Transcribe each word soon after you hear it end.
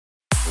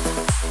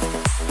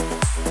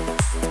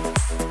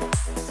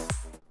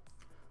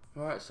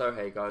Alright, so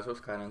hey guys,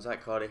 what's going on?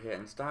 Zach Carter here,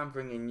 and today I'm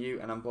bringing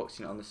you an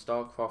unboxing on the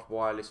StarCraft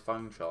wireless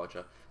phone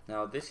charger.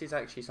 Now this is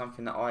actually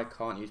something that I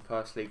can't use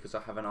personally because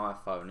I have an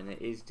iPhone, and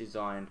it is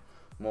designed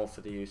more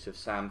for the use of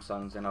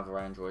Samsungs and other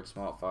Android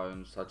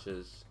smartphones such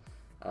as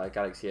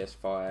Galaxy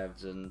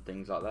S5s and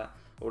things like that.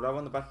 Although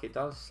on the back it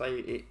does say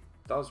it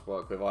does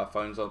work with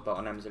iPhones, but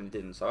on Amazon it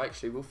didn't. So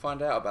actually we'll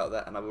find out about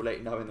that and I will let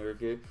you know in the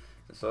review.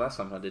 So that's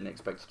something I didn't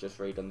expect to just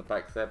read on the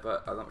back there,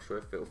 but I'm not sure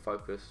if it will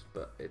focus,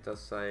 but it does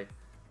say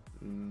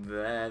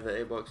there that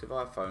it works with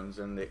iPhones,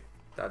 and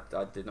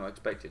I did not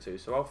expect it to,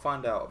 so I'll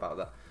find out about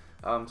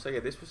that. So yeah,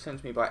 this was sent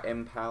to me by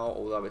Empower,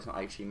 although it's not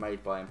actually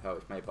made by Empower,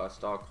 it's made by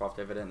StarCraft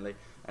evidently,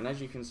 and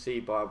as you can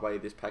see by the way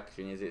this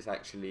packaging is, it's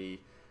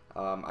actually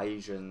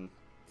Asian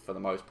for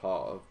the most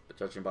part,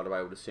 judging by the way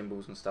all the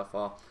symbols and stuff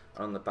are.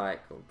 And on the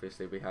back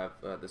obviously we have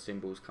the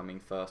symbols coming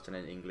first and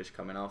then English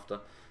coming after,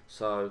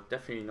 so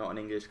definitely not an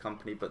English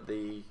company, but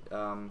the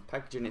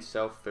packaging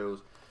itself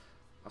feels,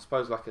 I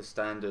suppose, like a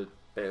standard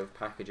bit of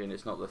packaging.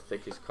 It's not the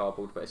thickest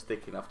cardboard, but it's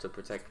thick enough to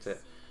protect it.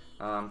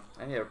 And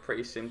yeah,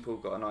 pretty simple,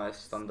 got a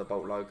nice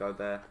Thunderbolt logo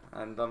there,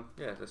 and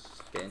yeah, let's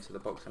get into the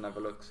box and have a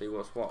look, see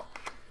what's what.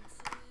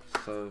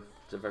 So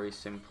it's a very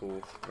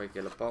simple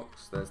regular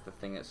box. There's the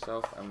thing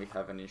itself, and we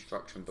have an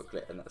instruction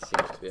booklet, and that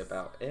seems to be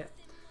about it.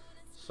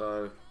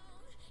 So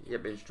yeah,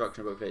 the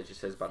instruction booklet just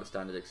says about the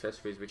standard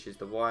accessories, which is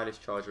the wireless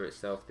charger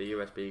itself, the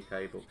USB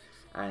cable,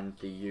 and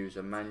the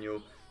user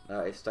manual.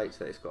 It states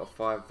that it's got a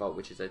 5 volt,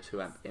 which is a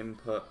 2 amp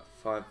input,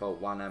 5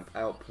 volt 1 amp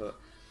output,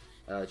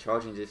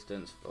 charging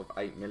distance of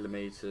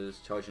 8mm,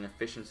 charging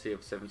efficiency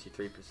of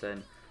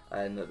 73%,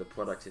 and that the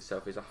product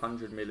itself is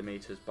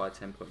 100mm by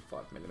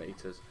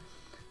 10.5mm.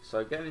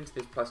 So getting into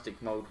this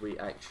plastic mold, we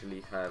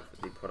actually have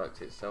the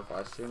product itself. I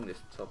assume this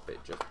top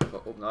bit just,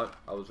 oh no,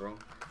 I was wrong.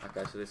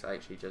 Okay, so this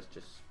actually just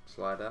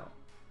slide out.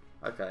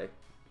 Okay,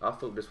 I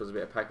thought this was a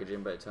bit of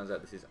packaging, but it turns out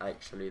this is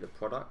actually the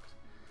product.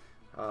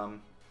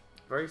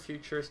 Very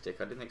futuristic.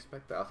 I didn't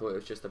expect that. I thought it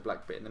was just a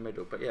black bit in the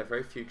middle, but yeah,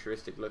 very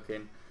futuristic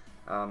looking.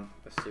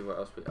 Let's see what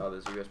else we, oh,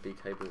 there's a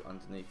USB cable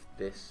underneath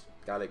this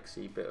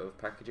Galaxy bit of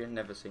packaging,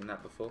 never seen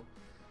that before.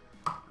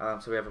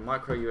 So we have a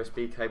micro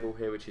USB cable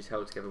here, which is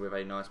held together with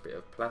a nice bit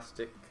of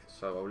plastic,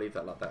 so I'll leave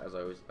that like that, as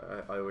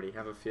I already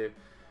have a few.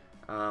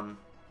 And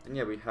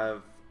yeah, we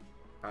have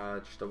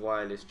just a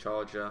wireless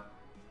charger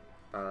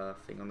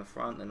thing on the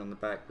front, and on the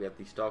back we have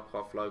the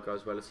StarCraft logo,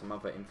 as well as some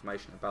other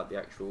information about the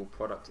actual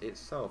product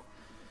itself.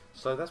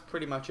 So that's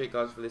pretty much it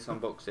guys for this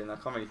unboxing. I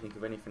can't really think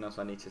of anything else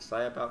I need to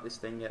say about this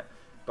thing yet,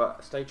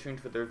 but stay tuned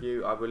for the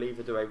review. I will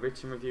either do a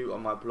written review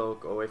on my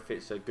blog, or if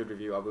it's a good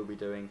review I will be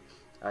doing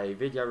a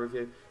video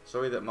review.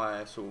 Sorry that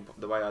my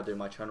the way I do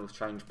my channel's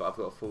changed, but I've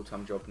got a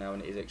full-time job now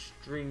and it is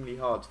extremely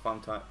hard to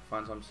find time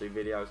to do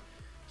videos,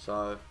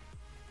 so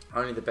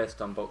only the best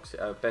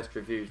best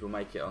reviews will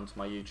make it onto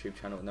my YouTube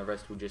channel, and the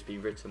rest will just be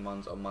written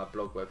ones on my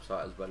blog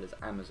website as well as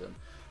Amazon.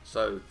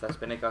 So that's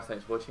been it guys,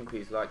 thanks for watching,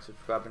 please like,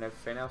 subscribe and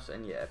everything else,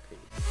 and yeah,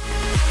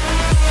 peace.